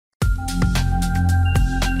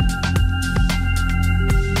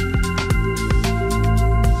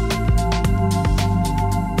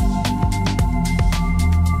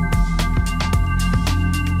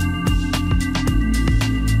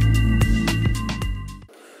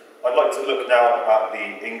I'd like to look now at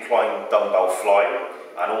the incline dumbbell fly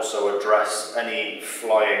and also address any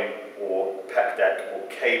flying or pec deck or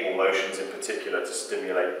cable motions in particular to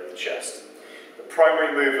stimulate the chest. The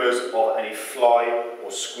primary movers of any fly or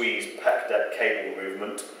squeeze pec deck cable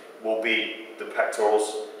movement will be the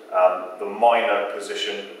pectorals. The minor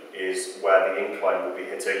position is where the incline will be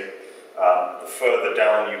hitting. The further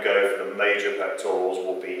down you go for the major pectorals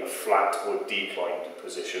will be a flat or declined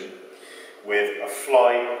position. With a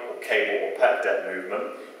fly or cable or pec deck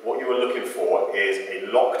movement, what you are looking for is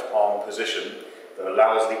a locked arm position that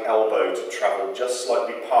allows the elbow to travel just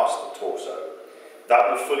slightly past the torso. That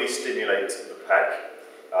will fully stimulate the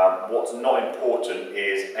pec. What's not important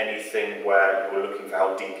is anything where you're looking for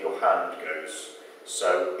how deep your hand goes.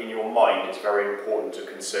 So in your mind, it's very important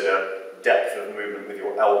to consider depth of movement with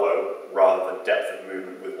your elbow rather than depth of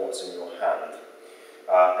movement with what's in your hand.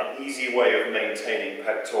 An easy way of maintaining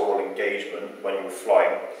pectoral engagement when you're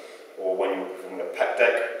flying or when you're performing a pec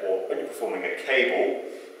deck or when you're performing a cable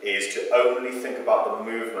is to only think about the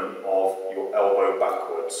movement of your elbow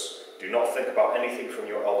backwards. Do not think about anything from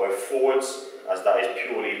your elbow forwards, as that is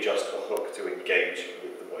purely just a hook to engage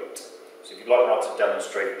with the weight. So if you'd like now to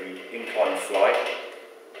demonstrate the incline fly,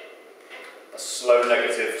 a slow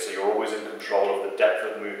negative, so you're always in control of the depth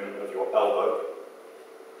of movement of your elbow,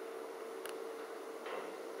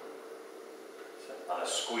 and a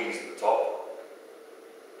squeeze at the top.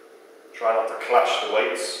 Try not to clash the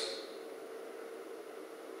weights.